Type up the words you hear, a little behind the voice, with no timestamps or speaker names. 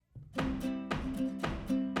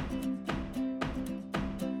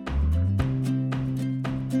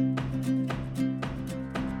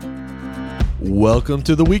Welcome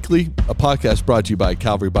to The Weekly, a podcast brought to you by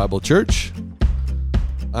Calvary Bible Church.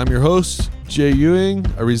 I'm your host, Jay Ewing.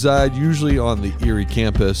 I reside usually on the Erie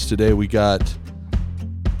campus. Today we got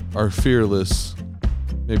our fearless,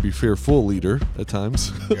 maybe fearful leader at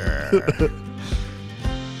times.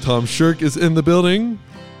 Tom Shirk is in the building.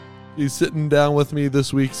 He's sitting down with me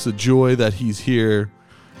this week. It's a joy that he's here.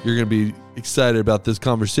 You're going to be excited about this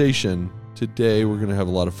conversation. Today we're going to have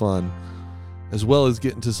a lot of fun, as well as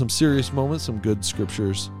get into some serious moments, some good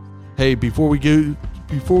scriptures. Hey, before we do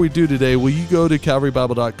today, will you go to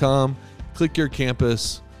calvarybible.com, click your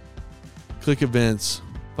campus, click events,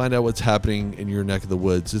 find out what's happening in your neck of the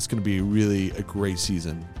woods. It's going to be really a great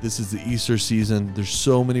season. This is the Easter season. There's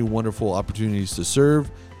so many wonderful opportunities to serve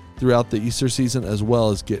throughout the Easter season, as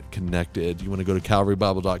well as get connected. You want to go to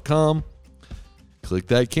calvarybible.com, click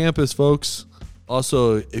that campus, folks.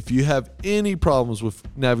 Also, if you have any problems with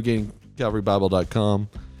navigating calvarybible.com,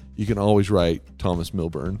 you can always write Thomas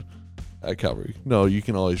Milburn at Calvary. No, you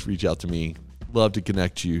can always reach out to me. Love to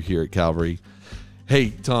connect you here at Calvary. Hey,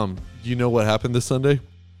 Tom, you know what happened this Sunday?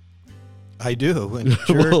 I do. In church.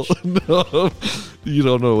 Well, no, you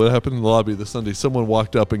don't know what happened in the lobby this Sunday. Someone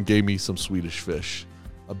walked up and gave me some Swedish fish,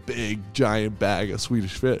 a big, giant bag of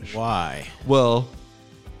Swedish fish. Why? Well,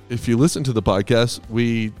 if you listen to the podcast,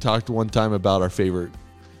 we talked one time about our favorite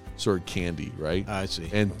sort of candy, right? I see.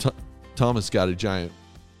 And Thomas got a giant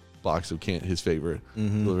box of his favorite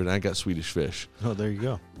delivered, and I got Swedish fish. Oh, there you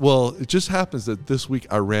go. Well, it just happens that this week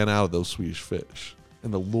I ran out of those Swedish fish,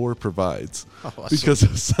 and the Lord provides. Awesome.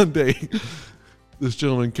 Because Sunday, this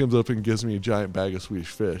gentleman comes up and gives me a giant bag of Swedish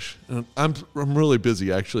fish, and I'm really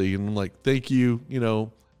busy actually, and I'm like, thank you. You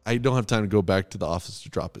know, I don't have time to go back to the office to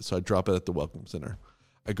drop it, so I drop it at the Welcome Center.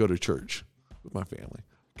 I go to church with my family,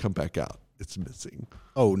 come back out, it's missing.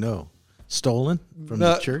 Oh no, stolen from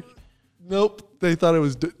the church? Nope, they thought it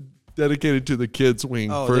was dedicated to the kids'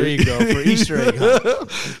 wing. Oh, there you go, for Easter egg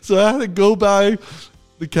hunt. So I had to go by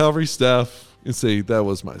the Calvary staff and say, that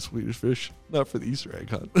was my Swedish fish, not for the Easter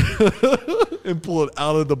egg hunt. And pull it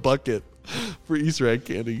out of the bucket for Easter egg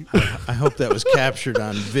candy. I hope that was captured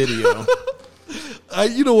on video.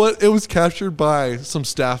 You know what? It was captured by some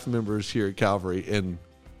staff members here at Calvary, and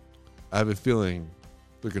I have a feeling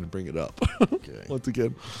they're going to bring it up. Okay. Once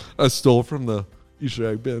again, I stole from the Easter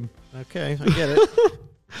egg bin. Okay, I get it.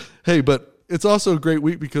 Hey, but it's also a great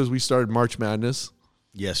week because we started March Madness.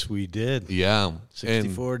 Yes, we did. Yeah.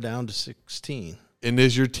 64 down to 16. And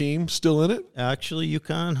is your team still in it? Actually,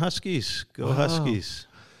 UConn Huskies. Go Huskies.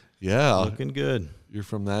 Yeah. Looking good. You're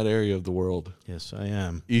from that area of the world. Yes, I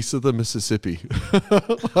am. East of the Mississippi.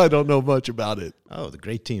 I don't know much about it. Oh, the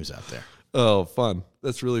great teams out there. Oh, fun.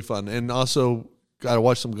 That's really fun. And also, got to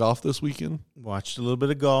watch some golf this weekend. Watched a little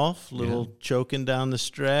bit of golf, choking down the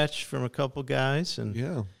stretch from a couple guys.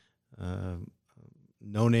 And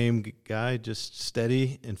no-name guy, just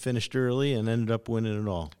steady and finished early and ended up winning it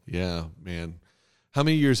all. Yeah, man. How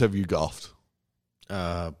many years have you golfed?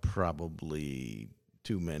 Probably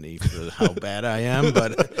too many for how bad I am,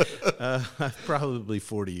 but probably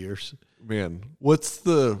 40 years. Man, what's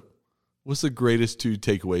the greatest two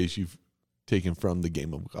takeaways you've taken from the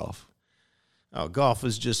game of golf? Oh, golf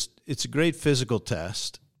is it's a great physical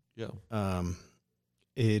test. Yeah.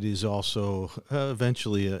 It is also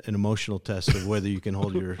eventually an emotional test of whether you can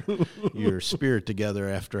hold your spirit together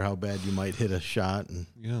after how bad you might hit a shot. And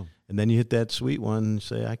then you hit that sweet one and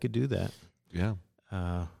say, I could do that. Yeah.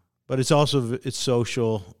 But it's also, it's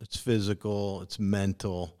social, it's physical, it's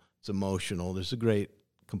mental, it's emotional. There's a great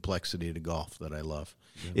complexity to golf that I love.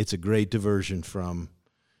 Yeah. It's a great diversion from,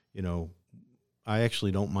 I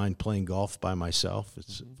actually don't mind playing golf by myself.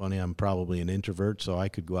 It's funny, I'm probably an introvert, so I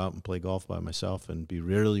could go out and play golf by myself and be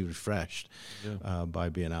really refreshed by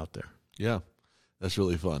being out there. Yeah, that's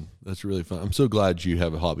really fun. I'm so glad you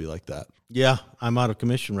have a hobby like that. Yeah, I'm out of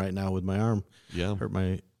commission right now with my arm. Yeah. Hurt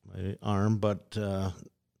my arm, but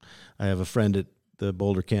I have a friend at the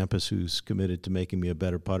Boulder campus who's committed to making me a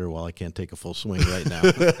better putter while I can't take a full swing right now.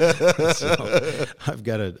 So I've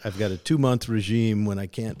got a 2-month regime when I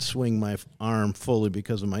can't swing my arm fully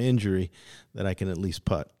because of my injury that I can at least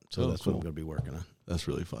putt. So that's cool. What I'm going to be working on. That's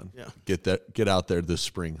really fun. Yeah. Get out there this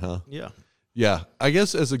spring, huh? Yeah. Yeah. I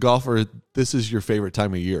guess as a golfer, this is your favorite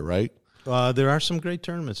time of year, right? There are some great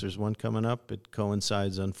tournaments. There's one coming up. It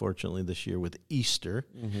coincides, unfortunately, this year with Easter,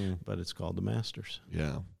 but it's called the Masters.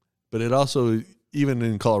 Yeah. But it also, even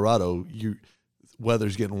in Colorado,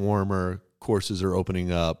 weather's getting warmer, courses are opening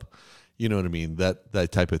up. You know what I mean?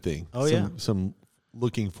 That type of thing. Oh, some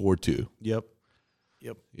looking forward to. Yep.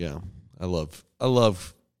 Yeah. I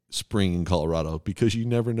love spring in Colorado because you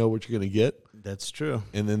never know what you're going to get. That's true.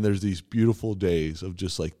 And then there's these beautiful days of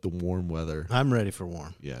just like the warm weather. I'm ready for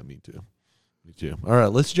warm. Yeah, me too. Me too. All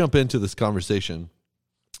right, let's jump into this conversation.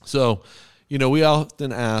 So, we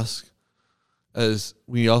often ask, as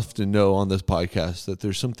we often know on this podcast, that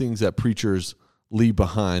there's some things that preachers leave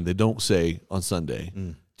behind. They don't say on Sunday.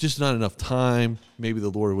 Just not enough time. Maybe the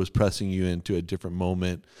Lord was pressing you into a different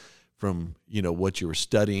moment from, what you were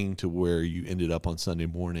studying to where you ended up on Sunday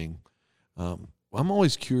morning. I'm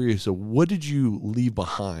always curious of what did you leave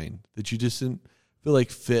behind that you just didn't feel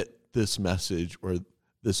like fit this message or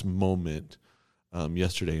this moment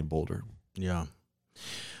yesterday in Boulder? Yeah.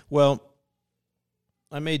 Well,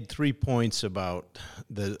 I made 3 points about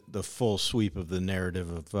the full sweep of the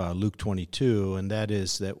narrative of Luke 22, and that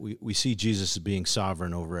is that we see Jesus as being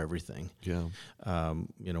sovereign over everything. Yeah.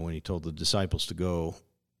 When he told the disciples to go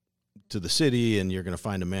to the city and you're going to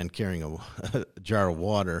find a man carrying a jar of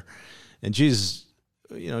water, and Jesus,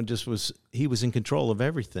 he was in control of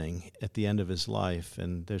everything at the end of his life,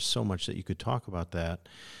 and there's so much that you could talk about that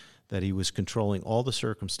he was controlling all the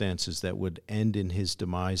circumstances that would end in his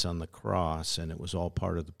demise on the cross, and it was all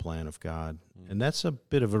part of the plan of God. And that's a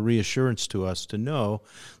bit of a reassurance to us to know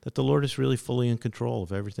that the Lord is really fully in control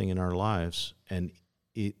of everything in our lives, and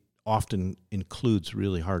it often includes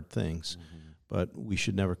really hard things. But we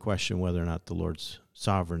should never question whether or not the Lord's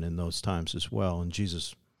sovereign in those times as well, and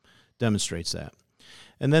Jesus demonstrates that.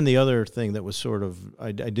 And then the other thing that was sort of,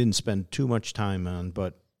 I didn't spend too much time on,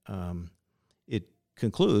 but it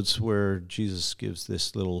concludes where Jesus gives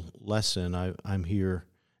this little lesson. I'm here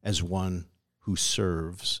as one who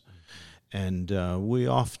serves. And we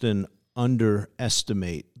often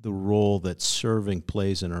underestimate the role that serving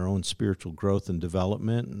plays in our own spiritual growth and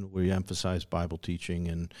development. And we emphasize Bible teaching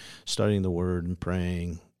and studying the Word and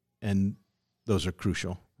praying, and those are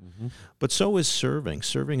crucial. But so is serving.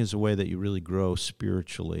 Serving is a way that you really grow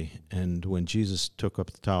spiritually. And when Jesus took up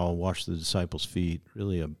the towel, washed the disciples' feet,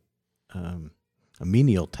 really a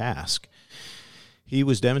menial task, he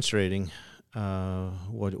was demonstrating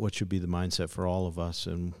what should be the mindset for all of us.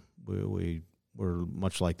 And we're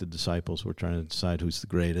much like the disciples. We're trying to decide who's the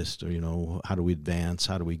greatest, or, how do we advance?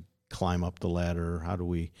 How do we climb up the ladder? How do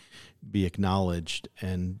we be acknowledged?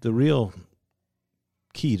 And the real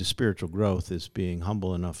key to spiritual growth is being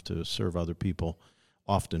humble enough to serve other people,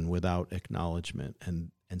 often without acknowledgement.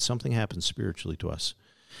 And something happens spiritually to us.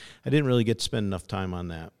 I didn't really get to spend enough time on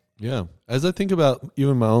that. Yeah. As I think about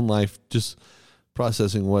even my own life, just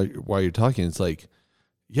processing while you're talking, it's like,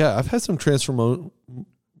 yeah, I've had some transformational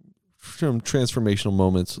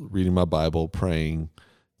moments reading my Bible, praying,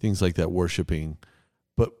 things like that, worshiping.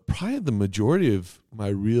 But probably the majority of my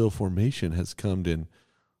real formation has come in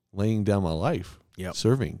laying down my life. Yep.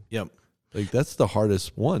 Serving. Yep. Like that's the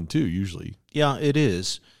hardest one too, usually. Yeah, it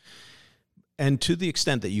is. And to the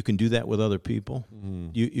extent that you can do that with other people,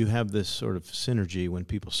 you have this sort of synergy when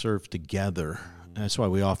people serve together. And that's why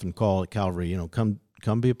we often call at Calvary, come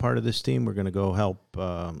be a part of this team. We're going to go help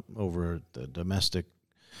over the domestic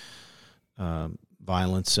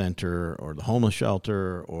violence center or the homeless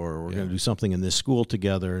shelter, or we're going to do something in this school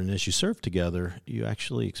together. And as you serve together, you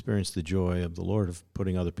actually experience the joy of the Lord of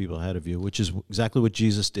putting other people ahead of you, which is exactly what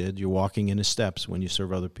Jesus did. You're walking in his steps when you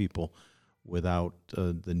serve other people without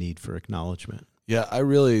the need for acknowledgement. Yeah, I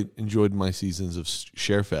really enjoyed my seasons of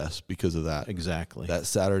ShareFest because of that. Exactly. That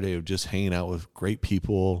Saturday of just hanging out with great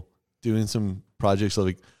people, doing some projects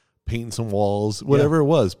like painting some walls, whatever it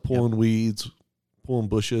was, pulling weeds, pulling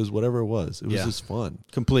bushes, whatever it was. It was just fun.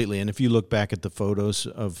 Completely. And if you look back at the photos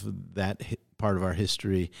of that part of our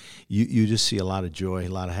history, you just see a lot of joy, a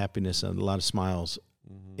lot of happiness, and a lot of smiles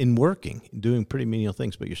in working, doing pretty menial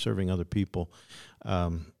things, but you're serving other people.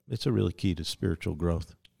 It's a really key to spiritual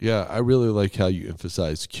growth. Yeah, I really like how you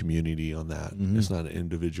emphasize community on that. It's not an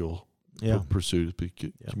individual pursuit, but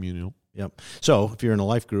communal. Yep. So if you're in a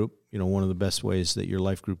life group, one of the best ways that your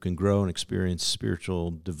life group can grow and experience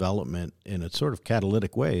spiritual development in a sort of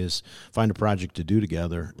catalytic way is find a project to do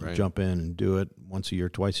together, jump in and do it once a year,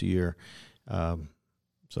 twice a year.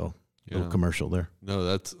 So a little commercial there. No,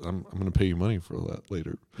 I'm going to pay you money for that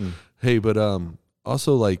later. Hey, but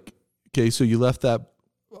also so you left that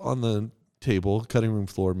on the table, cutting room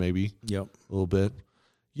floor maybe. Yep. A little bit.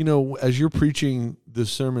 As you're preaching this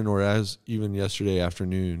sermon, or as even yesterday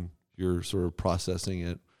afternoon, you're sort of processing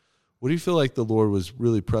it. What do you feel like the Lord was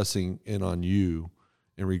really pressing in on you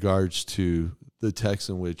in regards to the text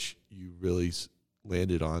in which you really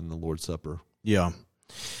landed on the Lord's Supper? Yeah.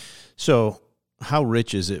 So how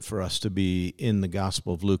rich is it for us to be in the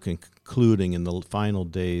Gospel of Luke and concluding in the final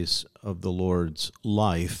days of the Lord's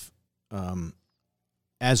life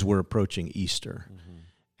as we're approaching Easter.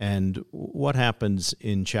 And what happens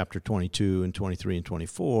in chapter 22 and 23 and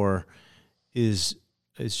 24 is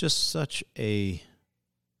just such a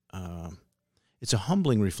it's a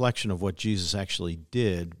humbling reflection of what Jesus actually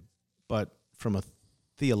did, but from a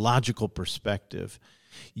theological perspective,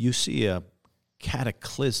 you see a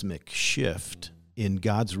cataclysmic shift in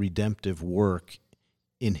God's redemptive work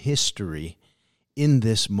in history in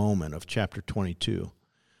this moment of chapter 22,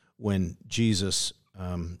 when Jesus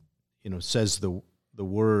says the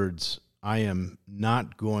words, "I am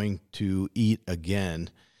not going to eat again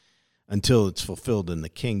until it's fulfilled in the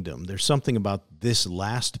kingdom." There's something about this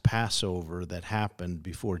last Passover that happened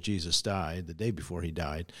before Jesus died, the day before he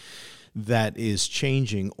died, that is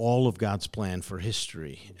changing all of God's plan for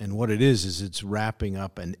history. And what it is it's wrapping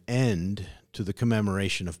up an end to the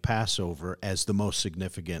commemoration of Passover as the most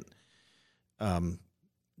significant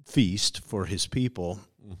feast for his people,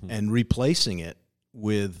 and replacing it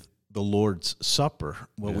with the Lord's Supper,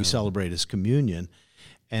 what we celebrate as communion.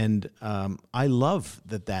 And I love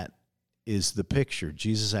that is the picture.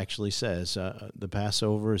 Jesus actually says the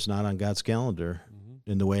Passover is not on God's calendar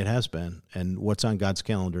in the way it has been. And what's on God's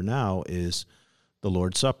calendar now is the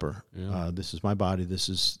Lord's Supper. Yeah. This is my body.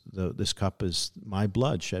 This cup is my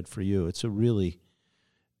blood shed for you. It's a really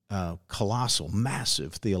colossal,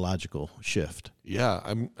 massive theological shift. Yeah,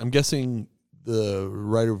 I'm guessing the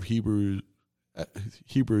writer of Hebrews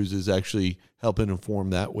is actually helping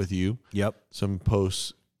inform that with you. Yep. Some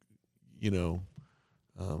posts,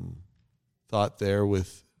 thought there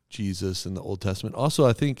with Jesus in the Old Testament. Also,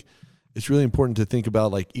 I think it's really important to think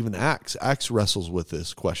about, like, even Acts. Acts wrestles with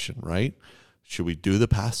this question, right? Should we do the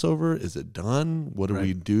Passover? Is it done? What do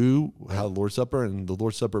we do? How the Lord's Supper? And the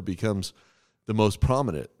Lord's Supper becomes the most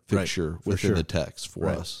prominent fixture within the text for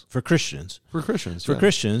us. For Christians. For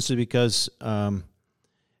Christians, because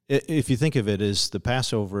if you think of it as the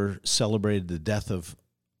Passover celebrated the death of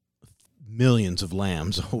millions of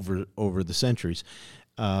lambs over the centuries,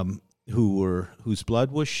 whose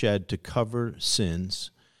blood was shed to cover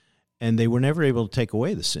sins, and they were never able to take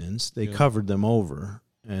away the sins. They covered them over,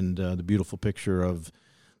 and the beautiful picture of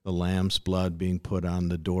the lamb's blood being put on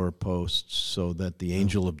the doorposts so that the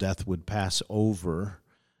angel of death would pass over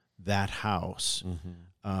that house.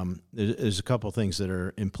 There's a couple things that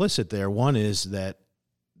are implicit there. One is that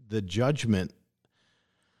the judgment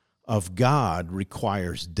of God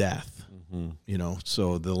requires death.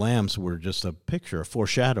 So the lambs were just a picture, a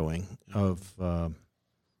foreshadowing of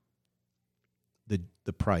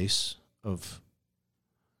the price of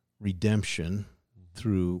redemption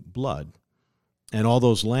through blood. And all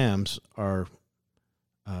those lambs are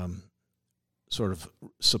sort of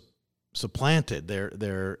supplanted.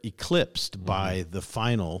 They're eclipsed by the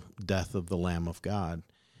final death of the Lamb of God.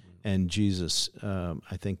 And Jesus,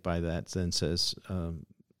 I think by that then says,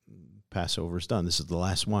 Passover is done. This is the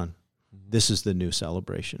last one. This is the new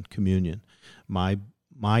celebration, communion.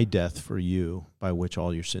 My death for you, by which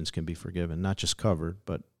all your sins can be forgiven, not just covered,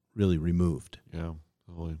 but really removed. Yeah,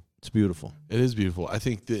 totally. It's beautiful. It is beautiful. I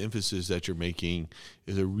think the emphasis that you're making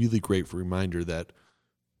is a really great reminder that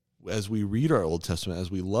as we read our Old Testament,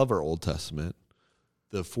 as we love our Old Testament,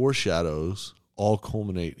 foreshadows all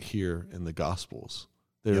culminate here in the Gospels.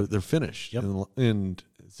 They're finished. Yep. And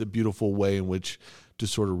it's a beautiful way in which to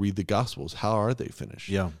sort of read the Gospels. How are they finished?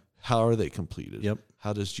 Yeah. How are they completed? Yep.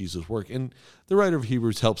 How does Jesus work? And the writer of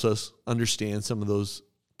Hebrews helps us understand some of those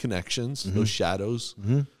connections, those shadows.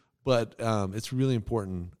 But it's really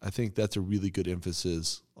important. I think that's a really good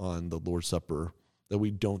emphasis on the Lord's Supper that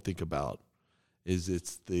we don't think about, is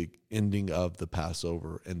it's the ending of the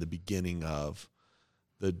Passover and the beginning of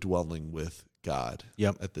the dwelling with God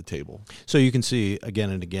at the table. So you can see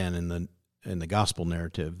again and again in the gospel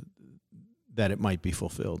narrative that it might be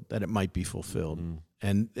fulfilled,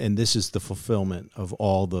 And this is the fulfillment of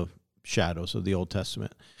all the shadows of the Old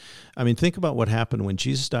Testament. I mean, think about what happened when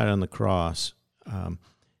Jesus died on the cross.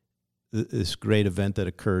 This great event that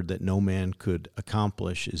occurred that no man could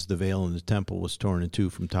accomplish is the veil in the temple was torn in two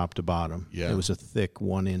from top to bottom. Yeah. It was a thick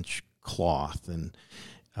 1-inch cloth, and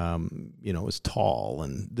it was tall,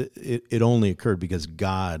 and it only occurred because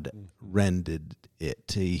God rended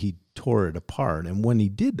it. He tore it apart, and when he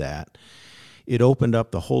did that, it opened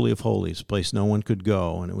up the Holy of Holies, a place no one could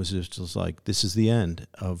go, and it was just like, this is the end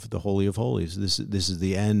of the Holy of Holies. This is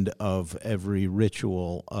the end of every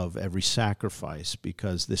ritual, of every sacrifice,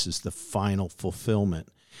 because this is the final fulfillment.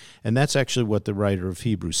 And that's actually what the writer of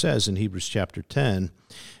Hebrews says in Hebrews chapter 10.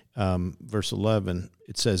 verse 11,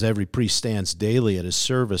 it says, every priest stands daily at his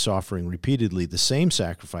service, offering repeatedly the same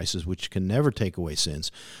sacrifices, which can never take away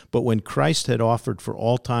sins. But when Christ had offered for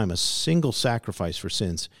all time a single sacrifice for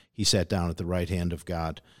sins, he sat down at the right hand of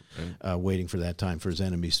God, waiting for that time for his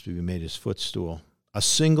enemies to be made his footstool. A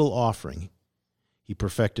single offering, he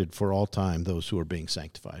perfected for all time those who are being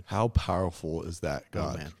sanctified. How powerful is that,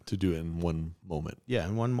 God, to do it in one moment? Yeah,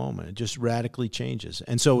 in one moment. It just radically changes.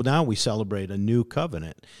 And so now we celebrate a new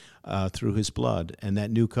covenant through his blood, and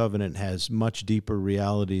that new covenant has much deeper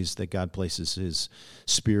realities that God places his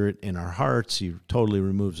Spirit in our hearts. He totally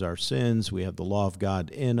removes our sins. We have the law of God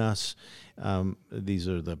in us. These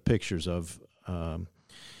are the pictures of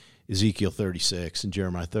Ezekiel 36 and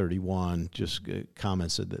Jeremiah 31, just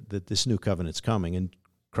comments that this new covenant's coming, and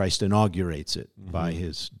Christ inaugurates it by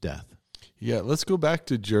his death. Yeah, let's go back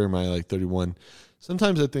to Jeremiah 31.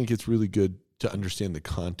 Sometimes I think it's really good to understand the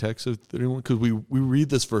context of 31, because we read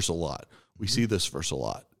this verse a lot. We see this verse a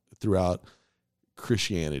lot throughout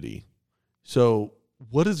Christianity. So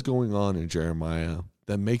what is going on in Jeremiah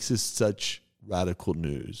that makes this such radical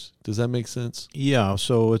news? Does that make sense? Yeah,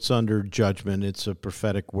 so it's under judgment. It's a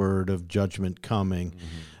prophetic word of judgment coming,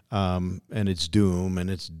 and it's doom,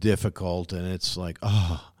 and it's difficult, and it's like,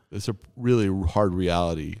 it's a really hard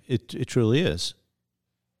reality. It truly is.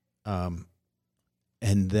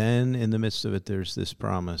 And then in the midst of it, there's this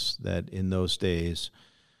promise that in those days,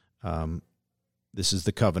 this is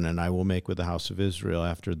the covenant I will make with the house of Israel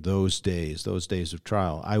after those days of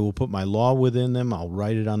trial. I will put my law within them. I'll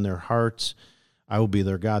write it on their hearts. I will be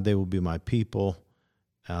their God. They will be my people.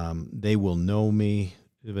 They will know me,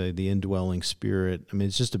 the indwelling Spirit. I mean,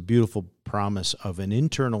 it's just a beautiful promise of an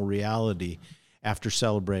internal reality after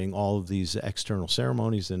celebrating all of these external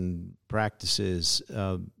ceremonies and practices.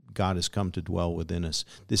 God has come to dwell within us.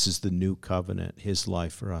 This is the new covenant, his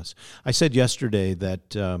life for us. I said yesterday that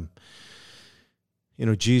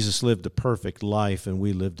Jesus lived a perfect life and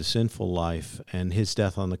we lived a sinful life, and his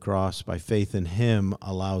death on the cross by faith in him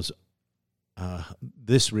allows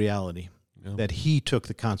this reality, that he took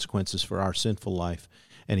the consequences for our sinful life,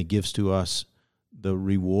 and he gives to us the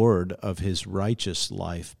reward of his righteous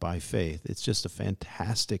life by faith. It's just a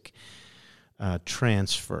fantastic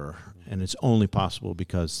transfer, and it's only possible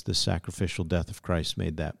because the sacrificial death of Christ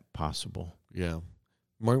made that possible. Yeah.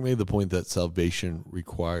 Mark made the point that salvation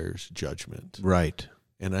requires judgment. Right.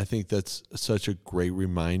 And I think that's such a great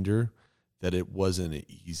reminder that it wasn't an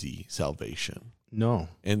easy salvation. No.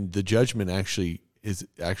 And the judgment is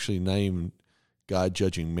not even God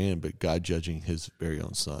judging man, but God judging his very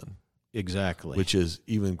own son. Exactly. Which is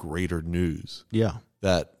even greater news. Yeah.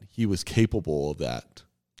 That he was capable of that.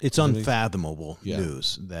 It's unfathomable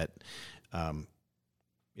news that,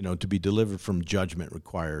 to be delivered from judgment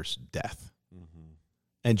requires death. Mm-hmm.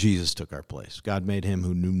 And Jesus took our place. God made him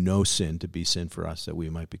who knew no sin to be sin for us, that we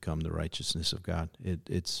might become the righteousness of God.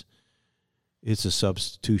 It's a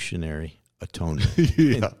substitutionary atonement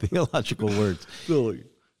in theological words. Really.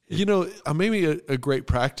 Maybe a great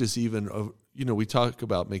practice even of, we talk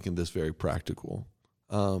about making this very practical.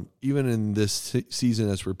 Even in this season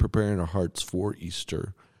as we're preparing our hearts for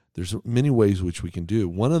Easter, there's many ways which we can do.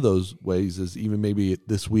 One of those ways is even maybe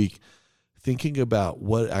this week thinking about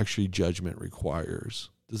what actually judgment requires.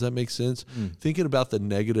 Does that make sense? Thinking about the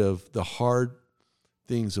negative, the hard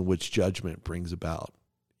things in which judgment brings about,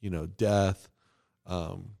 death,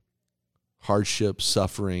 hardship,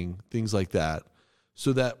 suffering, things like that,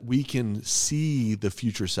 so that we can see the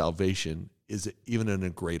future salvation is even in a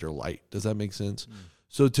greater light. Does that make sense?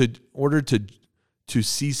 So in order to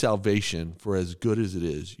see salvation for as good as it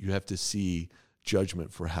is, you have to see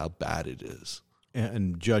judgment for how bad it is.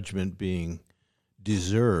 And judgment being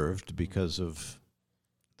deserved because of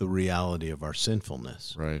the reality of our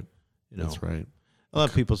sinfulness. Right. That's right. A lot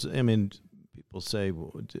of people say,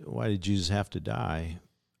 well, why did Jesus have to die?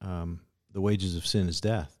 The wages of sin is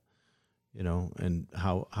death. And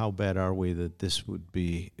how bad are we that this would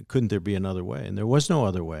be, couldn't there be another way? And there was no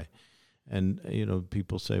other way. And,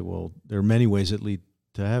 people say, well, there are many ways that lead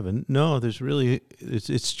to heaven. No,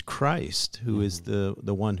 it's Christ who is the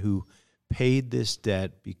one who paid this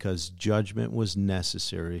debt because judgment was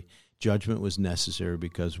necessary. Judgment was necessary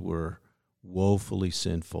because we're woefully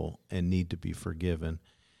sinful and need to be forgiven.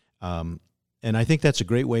 And I think that's a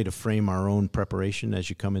great way to frame our own preparation as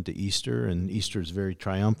you come into Easter. And Easter is very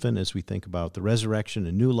triumphant as we think about the resurrection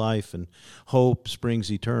and new life and hope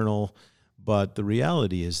springs eternal. But the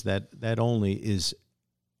reality is that only is,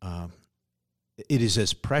 it is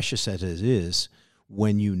as precious as it is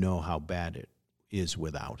when you know how bad it is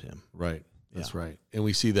without him. Right. That's right. And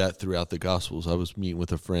we see that throughout the Gospels. I was meeting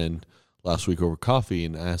with a friend last week over coffee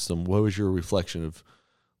and asked him, what was your reflection of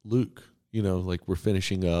Luke. Like we're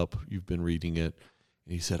finishing up. You've been reading it,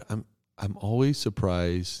 and he said, "I'm always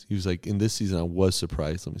surprised." He was like, "In this season, I was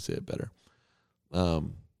surprised." Let me say it better.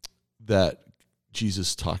 That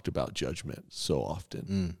Jesus talked about judgment so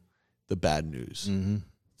often, the bad news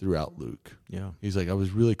throughout Luke. Yeah, he's like, I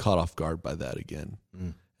was really caught off guard by that again,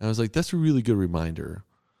 and I was like, that's a really good reminder,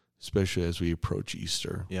 especially as we approach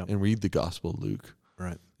Easter and read the Gospel of Luke,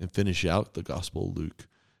 right, and finish out the Gospel of Luke.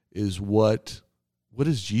 Is what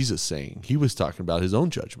is Jesus saying? He was talking about his own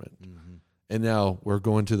judgment, and now we're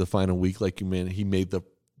going to the final week. Like you meant, he made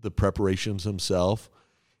the preparations himself,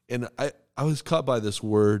 and I was caught by this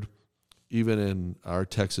word. Even in our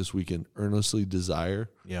text this weekend, earnestly desire.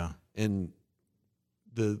 Yeah. And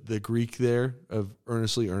the Greek there of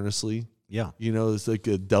earnestly. Yeah. It's like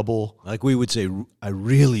a double. Like we would say, I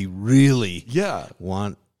really, really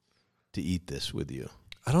want to eat this with you.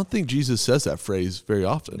 I don't think Jesus says that phrase very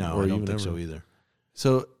often. No, I don't think so either.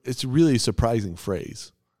 So it's a really surprising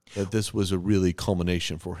phrase that this was a really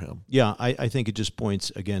culmination for him. Yeah, I think it just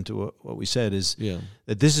points, again, to what we said, is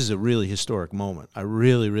that this is a really historic moment. I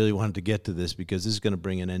really, really wanted to get to this because this is going to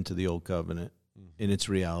bring an end to the old covenant in its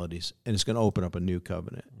realities, and it's going to open up a new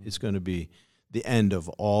covenant. It's going to be the end of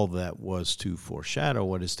all that was to foreshadow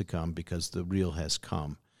what is to come, because the real has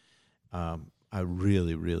come. I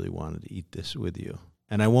really, really wanted to eat this with you.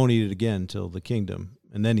 And I won't eat it again till the kingdom.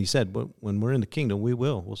 And then he said, but when we're in the kingdom,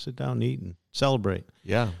 we'll sit down and eat and celebrate.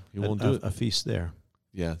 Yeah, he won't do a feast there.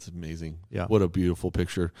 Yeah, it's amazing. Yeah. What a beautiful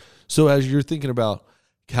picture. So as you're thinking about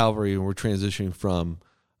Calvary, and we're transitioning from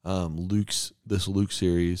this Luke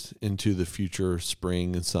series into the future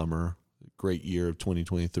spring and summer, great year of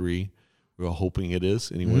 2023. We're all hoping it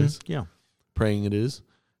is anyways. Yeah. Praying it is.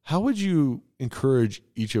 How would you encourage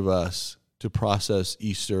each of us to process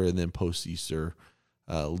Easter and then post-Easter,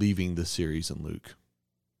 leaving the series in Luke?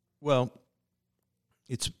 Well,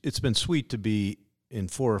 it's been sweet to be in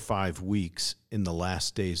 4 or 5 weeks in the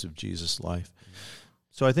last days of Jesus' life.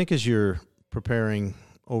 So I think as you're preparing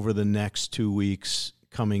over the next 2 weeks,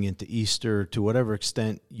 coming into Easter, to whatever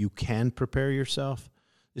extent you can prepare yourself,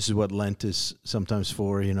 this is what Lent is sometimes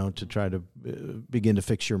for, to try to begin to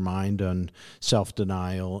fix your mind on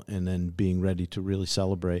self-denial and then being ready to really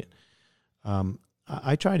celebrate.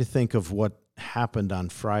 I try to think of what happened on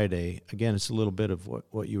Friday. Again, it's a little bit of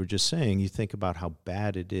what you were just saying. You think about how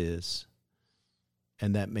bad it is,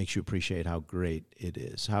 and that makes you appreciate how great it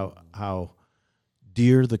is, how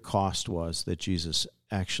dear the cost was that Jesus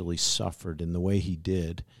actually suffered in the way he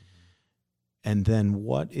did. And then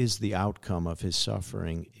what is the outcome of his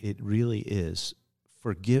suffering? It really is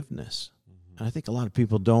forgiveness. And I think a lot of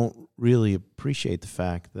people don't really appreciate the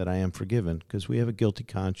fact that I am forgiven, because we have a guilty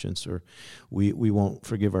conscience, or we won't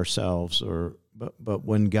forgive ourselves. But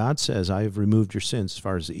when God says, I have removed your sins as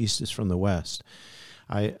far as the east is from the west,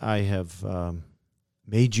 I have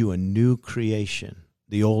made you a new creation.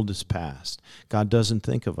 The old is past. God doesn't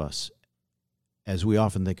think of us as we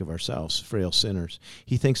often think of ourselves, frail sinners.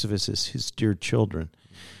 He thinks of us as his dear children.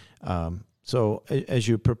 So as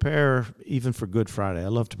you prepare, even for Good Friday, I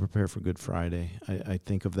love to prepare for Good Friday. I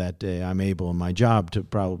think of that day. I'm able in my job to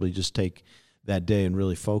probably just take that day and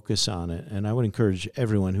really focus on it. And I would encourage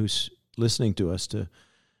everyone who's listening to us to,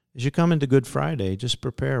 as you come into Good Friday, just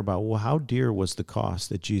prepare about, well, how dear was the cost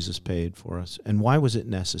that Jesus paid for us, and why was it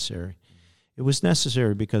necessary? It was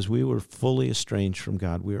necessary because we were fully estranged from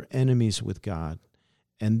God. We were enemies with God.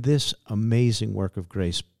 And this amazing work of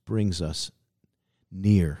grace brings us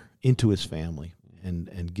near into his family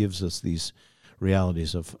and gives us these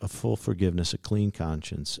realities of a full forgiveness, a clean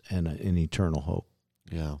conscience, and an eternal hope.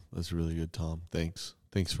 Yeah, that's really good, Tom. Thanks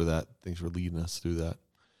for that. Thanks for leading us through that.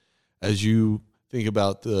 As you think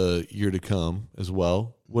about the year to come as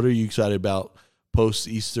well, what are you excited about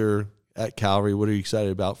post-Easter at Calvary? What are you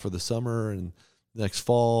excited about for the summer and next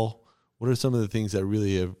fall? What are some of the things that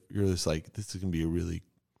really you're just like, this is going to be a really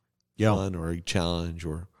fun or a challenge?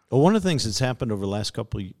 Or Well, one of the things that's happened over the last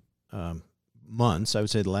couple of months, I would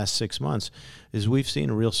say the last 6 months, is we've seen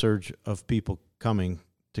a real surge of people coming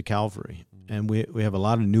to Calvary. Mm-hmm. And we have a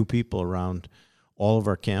lot of new people around all of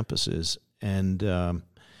our campuses. And,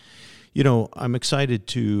 I'm excited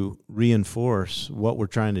to reinforce what we're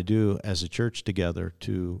trying to do as a church together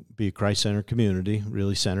to be a Christ-centered community,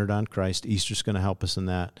 really centered on Christ. Easter's going to help us in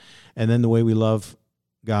that. And then the way we love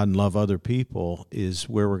God and love other people is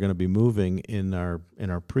where we're going to be moving in our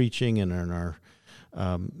preaching and in our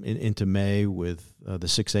into May with the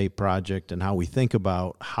 6-8 project, and how we think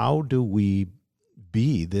about how do we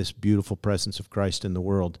be this beautiful presence of Christ in the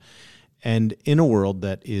world, and in a world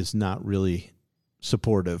that is not really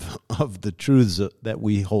supportive of the truths that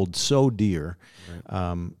we hold so dear.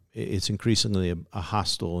 Right. it's increasingly a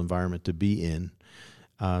hostile environment to be in.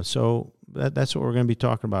 So that's what we're going to be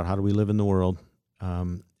talking about. How do we live in the world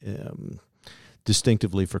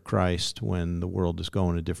distinctively for Christ when the world is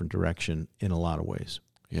going a different direction in a lot of ways?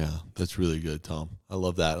 Yeah, that's really good, Tom. I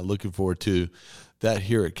love that. I'm looking forward to that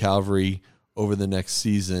here at Calvary over the next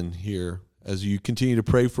season here. As you continue to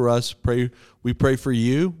pray for us, we pray for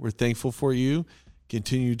you. We're thankful for you.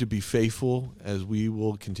 Continue to be faithful as we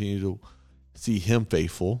will continue to see him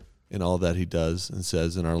faithful in all that he does and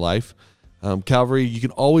says in our life. Calvary, you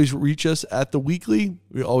can always reach us at The Weekly.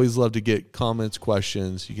 We always love to get comments,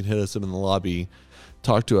 questions. You can hit us up in the lobby.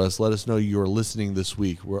 Talk to us. Let us know you're listening this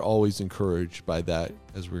week. We're always encouraged by that,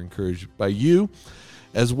 as we're encouraged by you.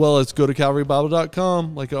 As well as go to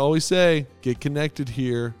calvarybible.com. Like I always say, get connected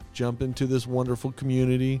here. Jump into this wonderful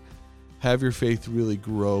community. Have your faith really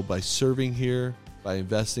grow by serving here, by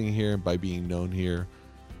investing here, and by being known here.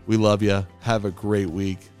 We love you. Have a great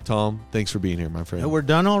week. Tom, thanks for being here, my friend. We're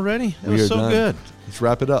done already? That was so done. good. Let's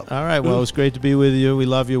wrap it up. All right. Well, it was great to be with you. We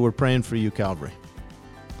love you. We're praying for you, Calvary.